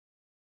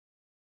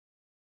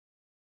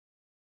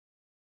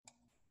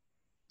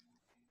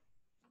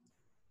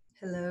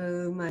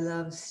Hello, my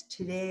loves.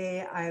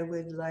 Today I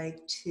would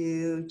like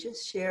to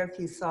just share a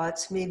few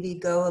thoughts, maybe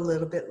go a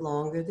little bit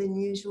longer than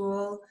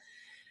usual.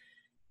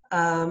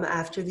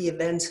 After the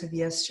events of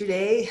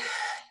yesterday,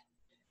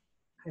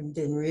 I've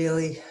been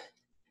really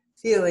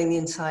feeling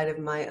inside of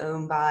my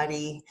own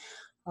body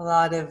a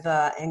lot of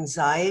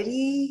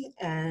anxiety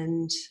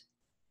and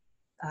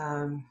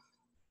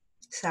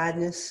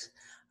sadness.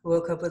 I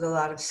woke up with a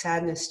lot of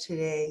sadness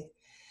today.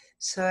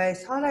 So I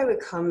thought I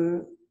would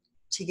come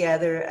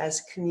together as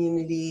a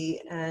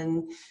community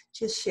and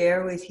just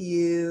share with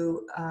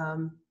you a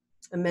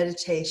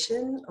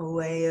meditation, a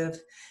way of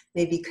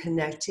maybe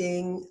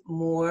connecting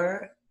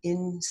more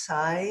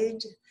inside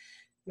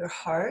your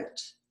heart,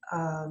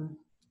 kind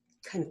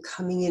of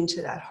coming into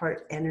that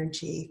heart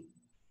energy.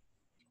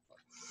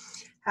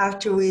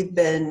 After we've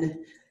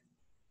been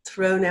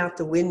thrown out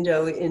the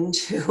window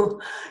into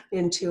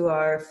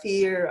our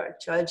fear, our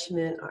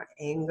judgment, our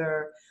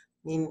anger.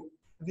 I mean,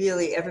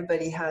 really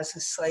everybody has a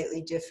slightly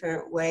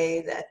different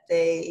way that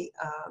they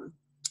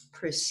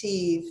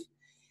perceive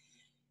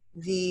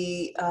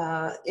the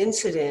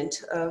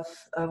incident of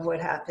what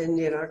happened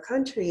in our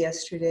country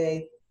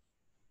yesterday.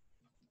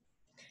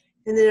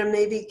 And then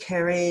maybe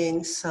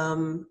carrying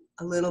a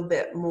little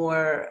bit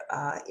more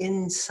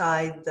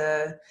inside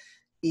the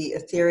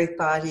etheric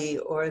body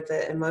or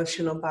the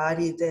emotional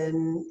body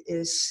than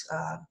is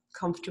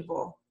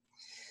comfortable.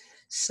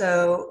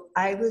 So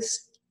I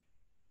was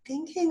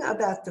thinking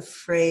about the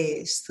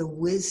phrase, the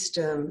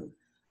wisdom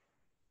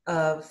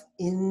of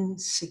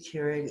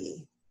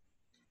insecurity.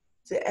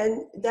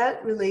 And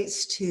that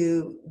relates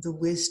to the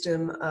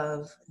wisdom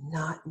of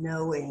not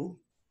knowing.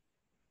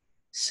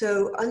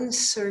 So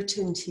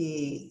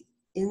uncertainty,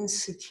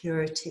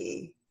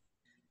 insecurity,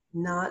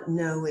 not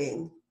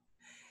knowing.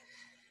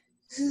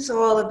 This is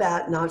all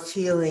about not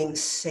feeling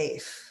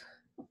safe.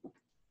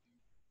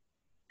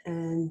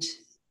 And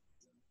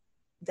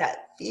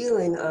that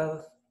feeling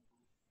of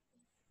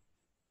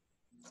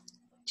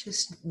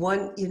just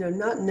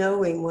not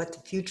knowing what the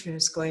future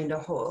is going to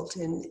hold,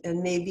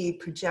 and maybe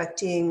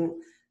projecting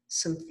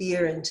some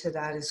fear into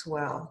that as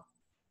well.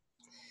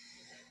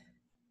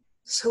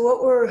 So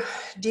what we're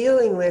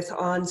dealing with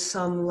on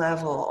some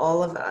level,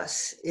 all of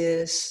us,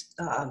 is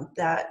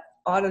that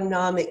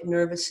autonomic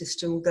nervous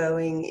system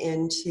going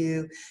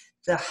into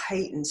the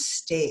heightened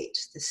state,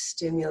 the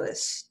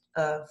stimulus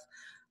of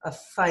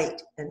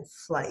fight and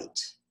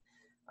flight.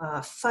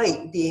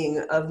 Fight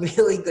being a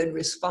really good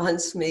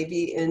response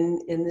maybe in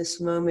this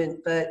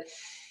moment, but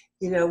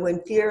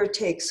when fear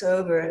takes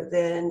over,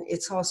 then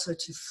it's also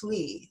to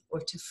flee or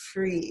to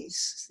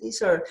freeze.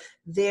 These are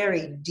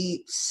very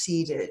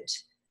deep-seated,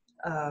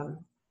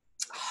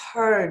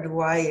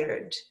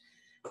 hardwired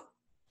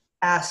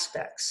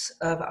aspects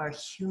of our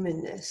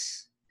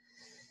humanness.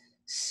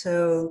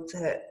 So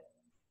that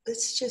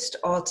let's just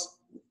all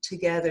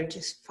together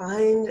just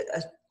find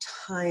a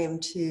time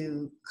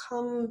to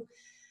come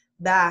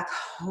back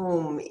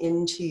home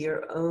into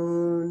your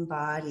own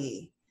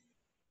body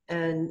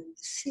and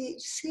see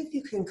if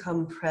you can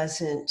come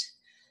present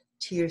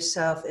to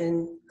yourself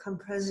and come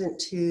present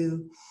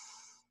to,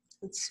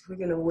 we're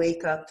going to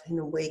wake up and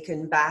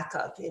awaken back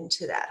up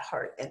into that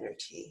heart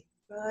energy,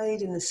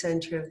 right in the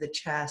center of the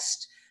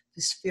chest,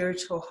 the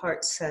spiritual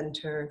heart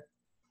center.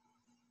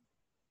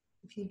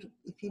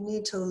 If you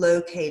need to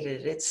locate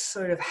it, it's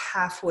sort of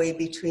halfway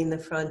between the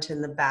front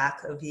and the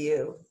back of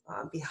you,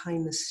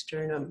 behind the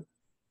sternum.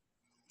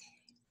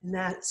 And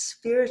that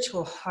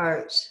spiritual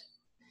heart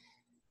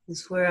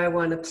is where I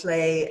want to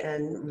play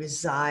and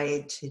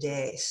reside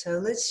today. So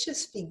let's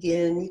just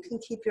begin. You can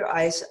keep your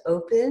eyes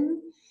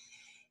open.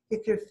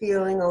 If you're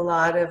feeling a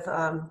lot of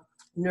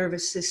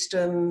nervous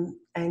system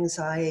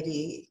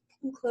anxiety, you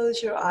can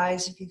close your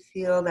eyes if you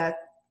feel that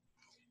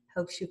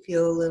helps you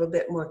feel a little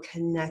bit more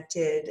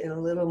connected and a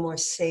little more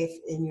safe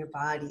in your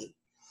body.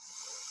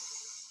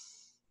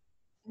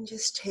 And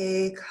just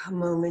take a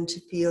moment to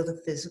feel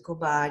the physical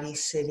body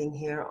sitting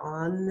here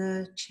on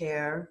the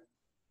chair.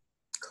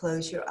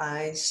 Close your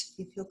eyes if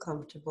you feel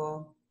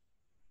comfortable.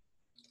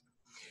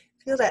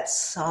 Feel that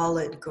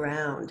solid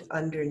ground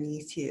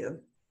underneath you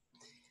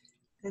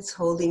that's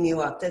holding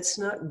you up, that's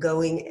not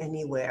going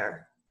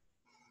anywhere,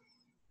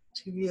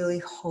 to really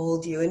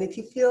hold you. And if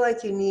you feel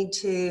like you need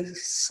to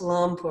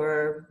slump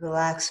or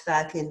relax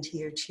back into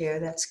your chair,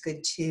 that's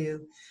good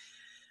too.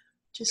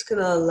 Just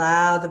going to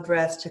allow the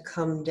breath to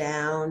come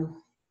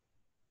down.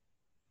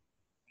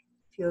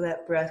 Feel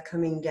that breath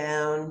coming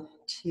down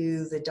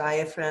to the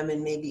diaphragm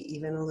and maybe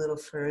even a little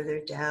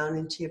further down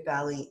into your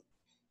belly,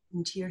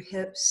 into your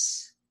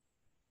hips,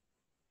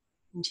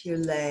 into your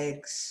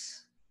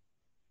legs,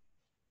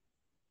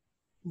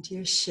 into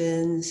your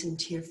shins,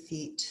 into your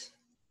feet.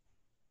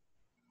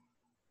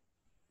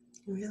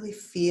 You really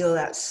feel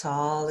that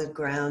solid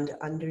ground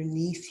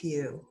underneath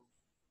you,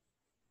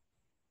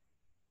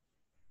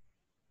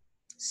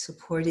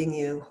 supporting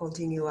you,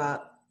 holding you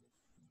up,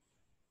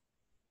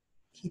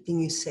 keeping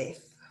you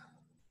safe.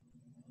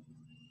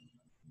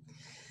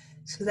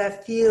 So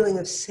that feeling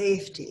of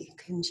safety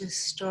can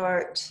just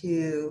start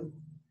to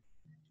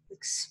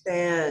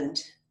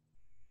expand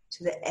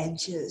to the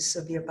edges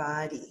of your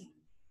body.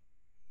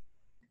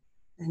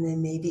 And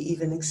then maybe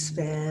even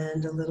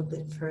expand a little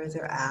bit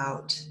further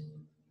out,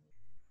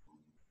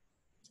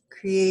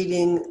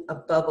 creating a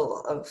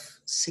bubble of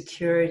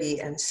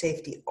security and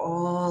safety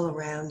all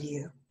around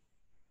you,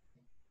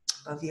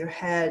 above your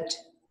head,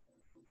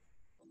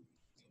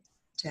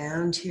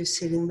 down to your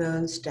sitting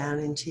bones, down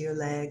into your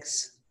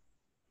legs.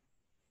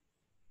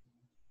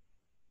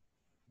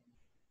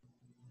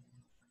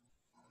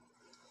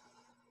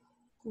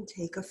 And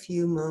take a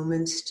few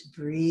moments to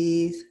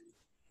breathe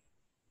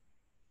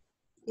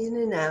in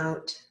and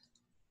out,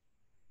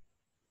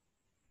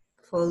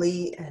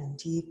 fully and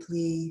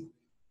deeply.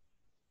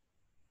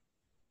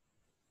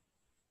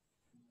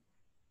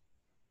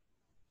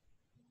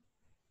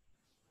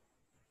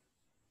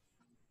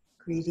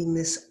 Greeting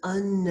this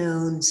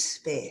unknown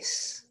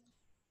space,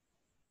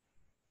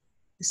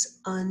 this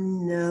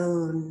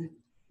unknown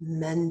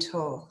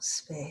mental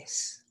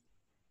space,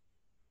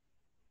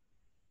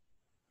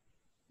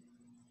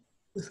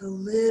 with a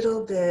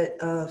little bit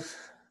of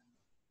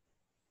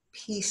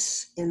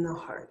peace in the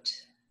heart.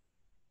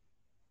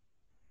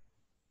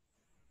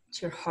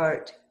 Let your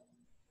heart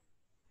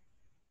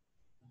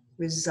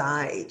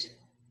reside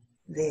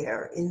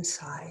there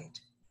inside.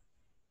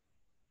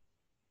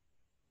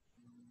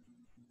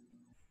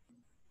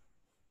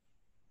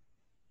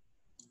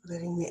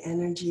 Letting the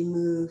energy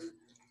move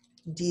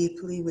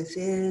deeply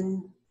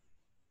within.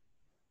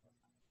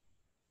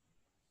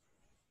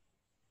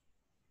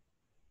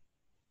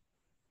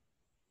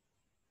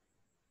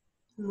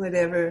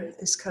 Whatever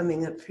is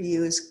coming up for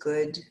you is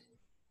good.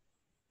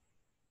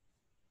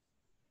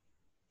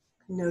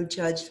 No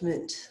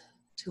judgment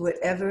to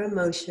whatever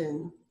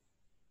emotion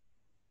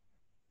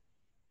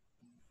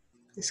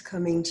is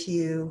coming to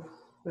you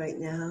right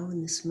now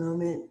in this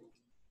moment.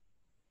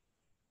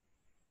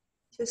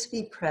 Just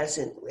be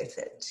present with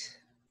it.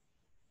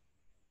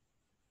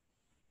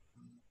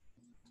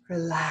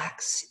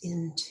 Relax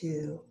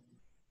into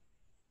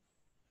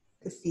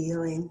the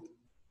feeling.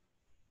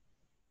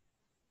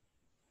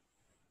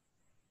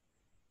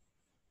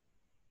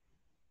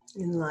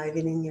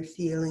 Enlivening your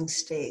feeling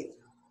state.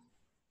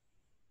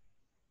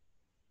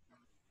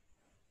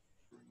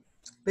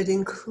 But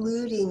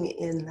including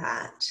in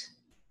that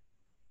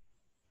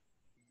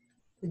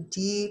the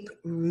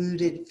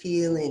deep-rooted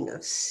feeling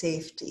of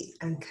safety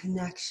and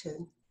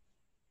connection.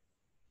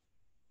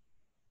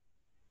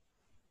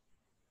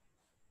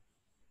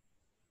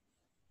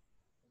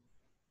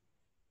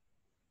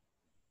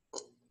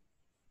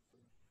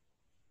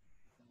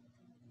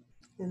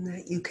 And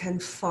that you can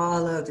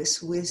follow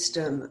this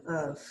wisdom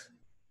of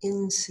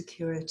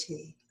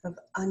insecurity, of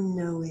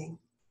unknowing.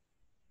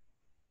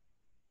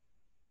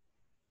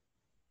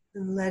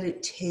 And let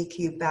it take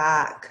you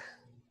back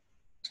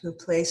to a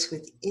place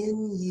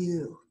within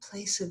you, a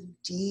place of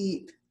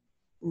deep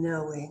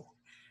knowing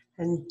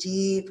and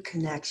deep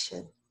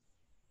connection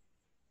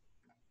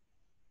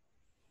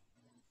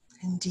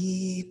and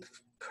deep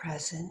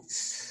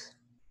presence.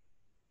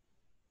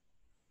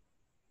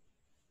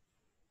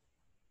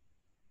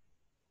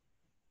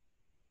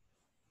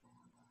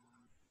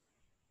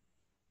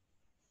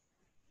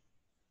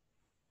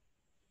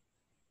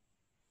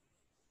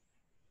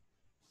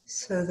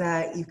 So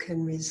that you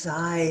can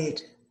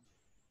reside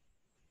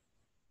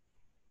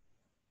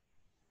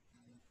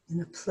in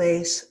a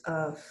place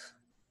of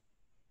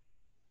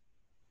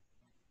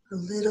a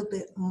little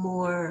bit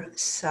more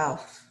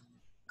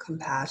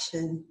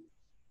self-compassion,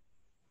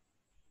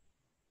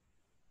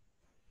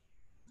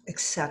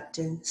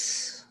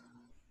 acceptance,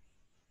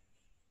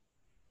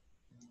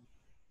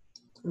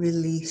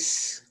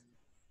 release.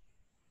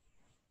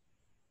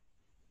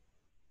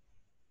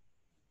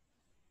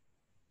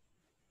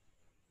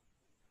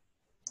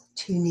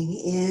 Tuning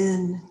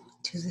in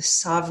to the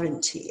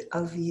sovereignty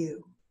of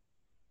you.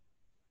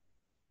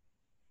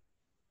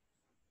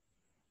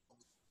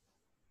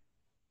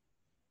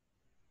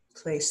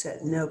 Place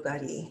that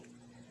nobody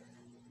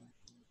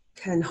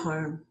can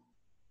harm.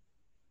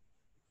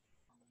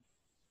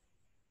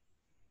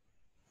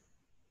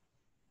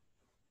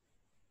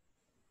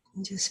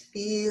 And just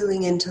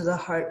feeling into the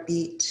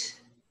heartbeat,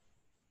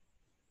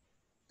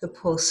 the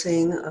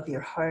pulsing of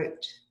your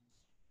heart,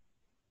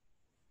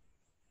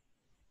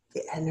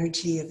 the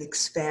energy of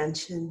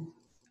expansion.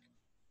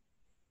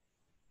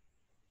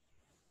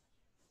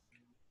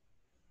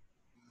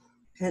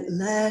 And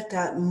let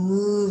that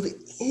move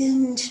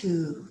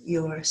into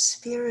your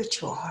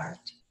spiritual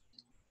heart.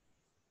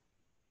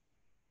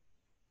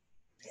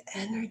 The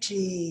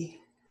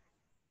energy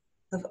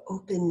of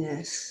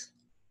openness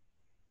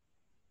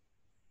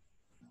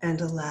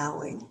and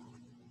allowing.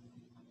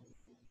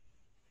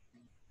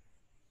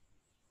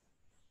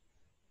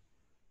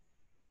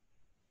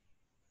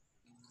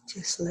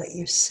 Just let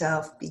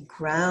yourself be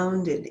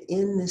grounded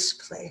in this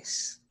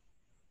place.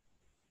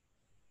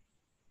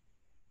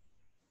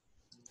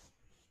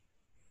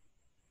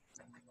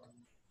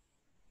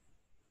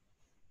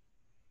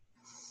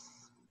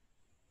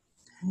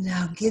 And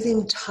now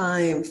giving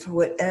time for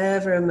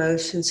whatever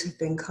emotions have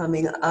been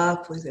coming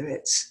up, whether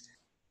it's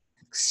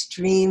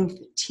extreme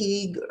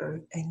fatigue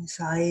or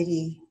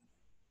anxiety,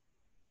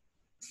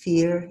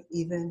 fear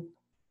even,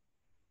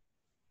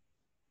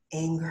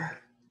 anger.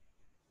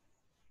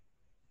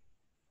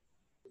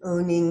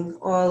 Owning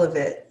all of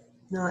it,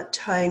 not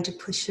trying to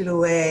push it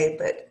away,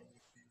 but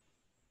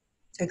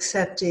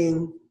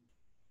accepting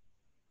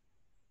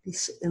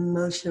this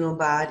emotional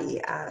body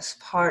as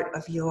part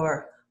of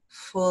your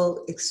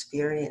full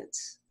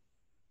experience.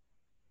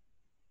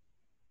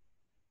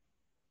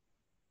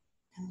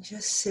 And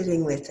just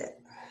sitting with it.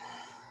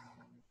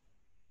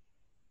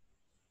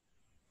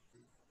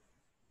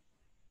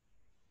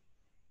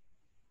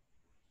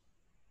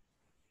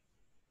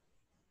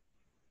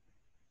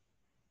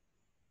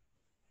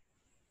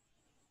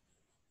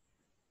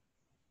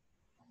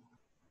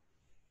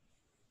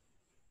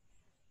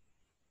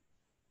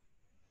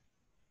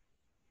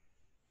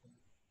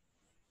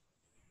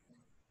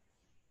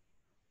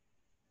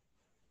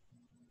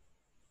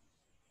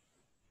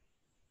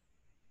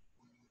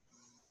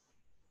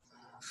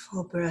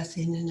 Full breath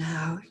in and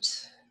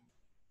out.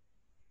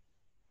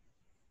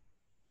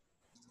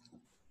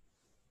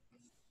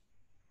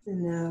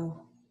 And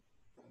now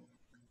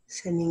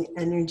sending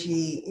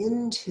energy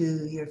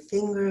into your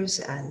fingers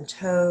and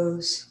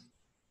toes.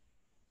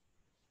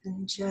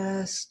 And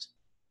just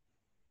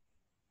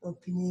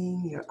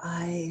opening your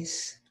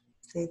eyes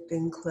if they've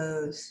been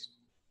closed.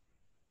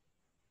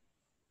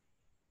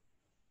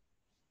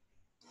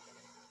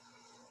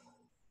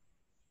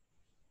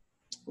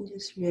 And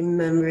just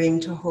remembering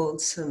to hold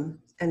some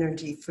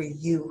energy for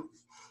you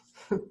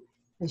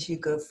as you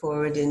go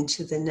forward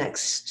into the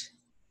next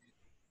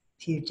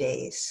few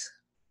days.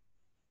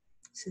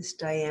 This is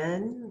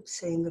Diane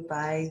saying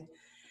goodbye.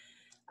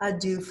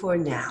 Adieu for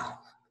now.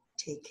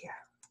 Take care.